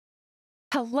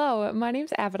Hello, my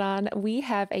name's Abaddon. We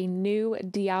have a new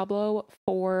Diablo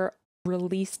 4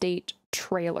 release date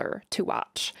trailer to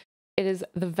watch. It is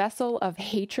the Vessel of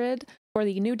Hatred for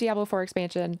the new Diablo 4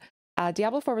 expansion.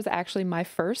 Diablo 4 was actually my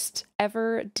first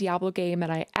ever Diablo game,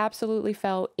 and I absolutely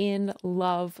fell in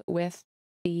love with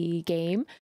the game.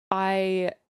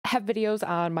 I have videos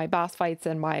on my boss fights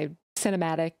and my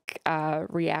cinematic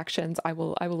reactions. I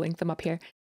will link them up here.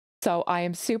 So I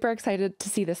am super excited to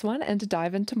see this one and to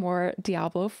dive into more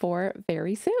Diablo 4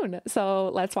 very soon.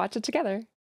 So let's watch it together.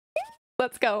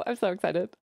 Let's go. I'm so excited.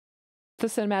 The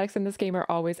cinematics in this game are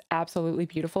always absolutely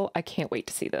beautiful. I can't wait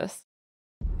to see this.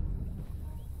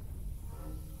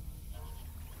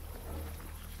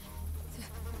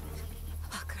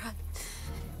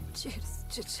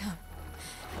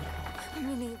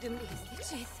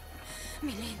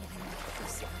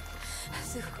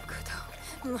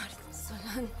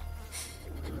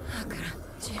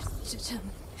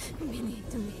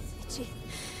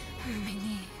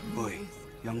 Boy,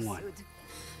 young one,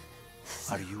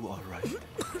 are you all right?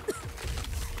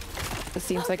 This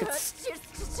seems like it's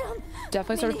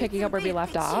definitely sort of picking up where we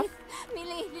left off.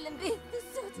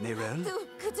 Nerel?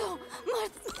 Oh,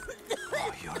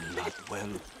 you're not well.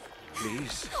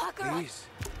 Please,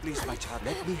 please, my child,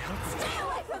 let me help you. Stay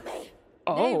away from me!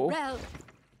 Oh. Nerel.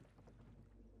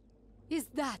 Is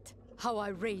that how I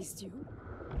raised you?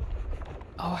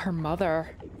 Oh, her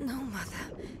mother. No,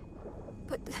 mother.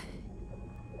 But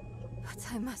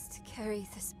I must carry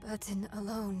this burden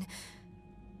alone.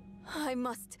 I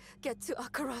must get to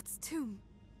Akarat's tomb.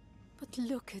 But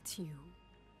look at you.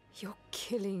 You're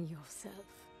killing yourself.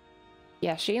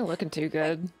 Yeah, she ain't looking too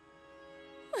good.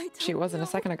 I don't She wasn't a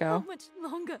know second ago. How much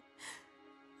longer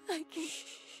I can...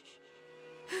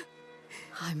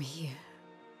 I'm here,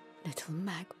 little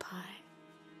magpie.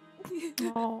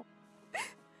 Oh.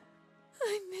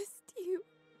 I missed you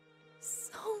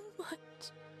so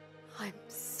much. I'm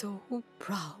so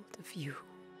proud of you.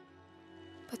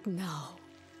 But now,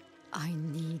 I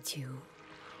need you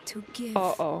to give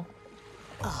Uh-oh.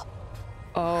 up.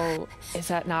 Oh, is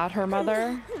that not her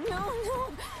mother? No.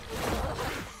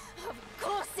 Of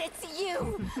course it's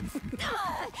you.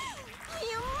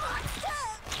 You monster.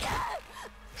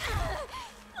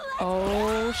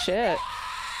 Oh, shit.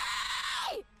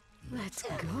 Let's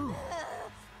go.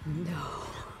 No.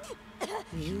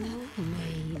 You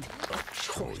made a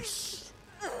choice.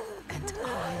 And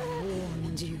I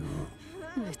warned you,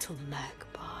 little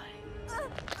magpie.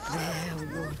 There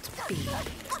would be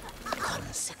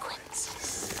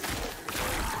consequences.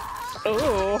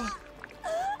 Oh.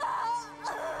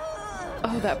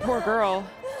 Oh, that poor girl.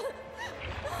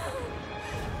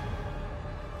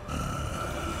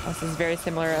 This is very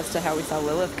similar as to how we saw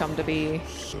Lilith come to be.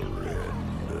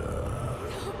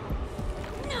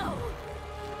 No.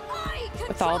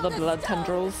 With all the blood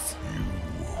tendrils. You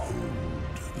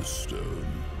hold the stone.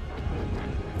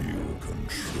 You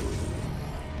control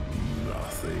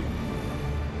nothing.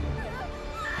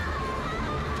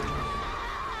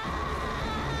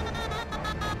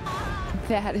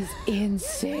 That is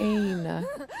insane.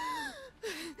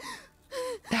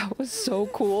 That was so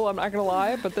cool, I'm not gonna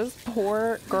lie, but this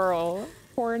poor girl,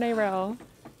 poor Nerel.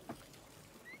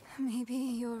 Maybe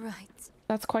you're right.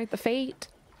 That's quite the fate.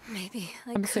 Maybe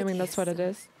I'm assuming that's what it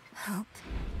is. Help.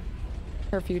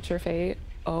 Her future fate.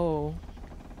 Oh.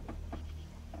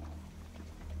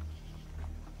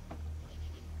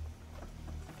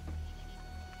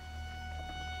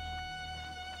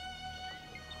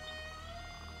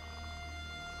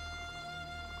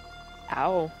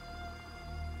 Ow.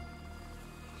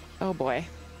 Oh boy.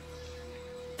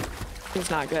 This is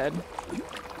not good.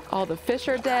 All the fish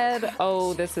are dead.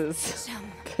 Oh, this is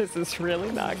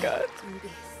really not good.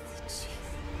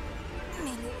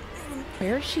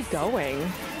 Where is she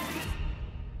going?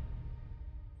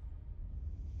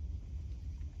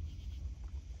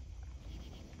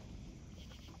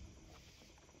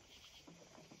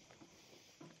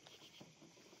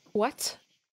 What?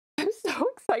 I'm so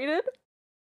excited.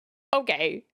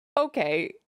 Okay.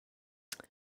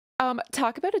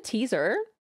 Talk about a teaser.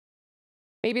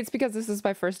 Maybe it's because this is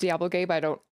my first Diablo game. I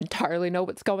don't entirely know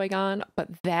what's going on,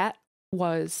 but that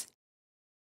was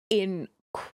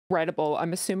incredible.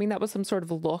 I'm assuming that was some sort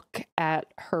of look at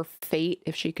her fate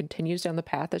if she continues down the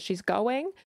path that she's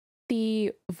going.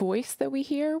 The voice that we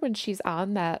hear when she's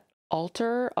on that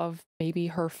altar of maybe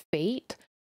her fate,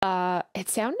 it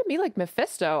sounded to me like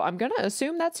Mephisto. I'm gonna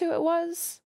assume that's who it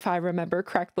was, if I remember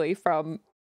correctly from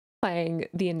playing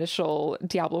the initial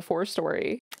Diablo 4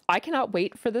 story. I cannot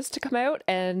wait for this to come out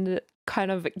and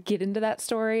kind of get into that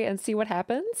story and see what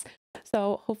happens.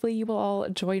 So hopefully you will all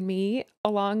join me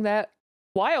along that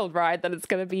wild ride that it's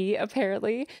going to be,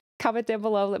 apparently. Comment down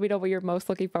below. Let me know what you're most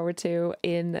looking forward to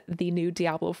in the new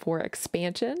Diablo 4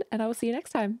 expansion, and I will see you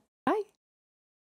next time.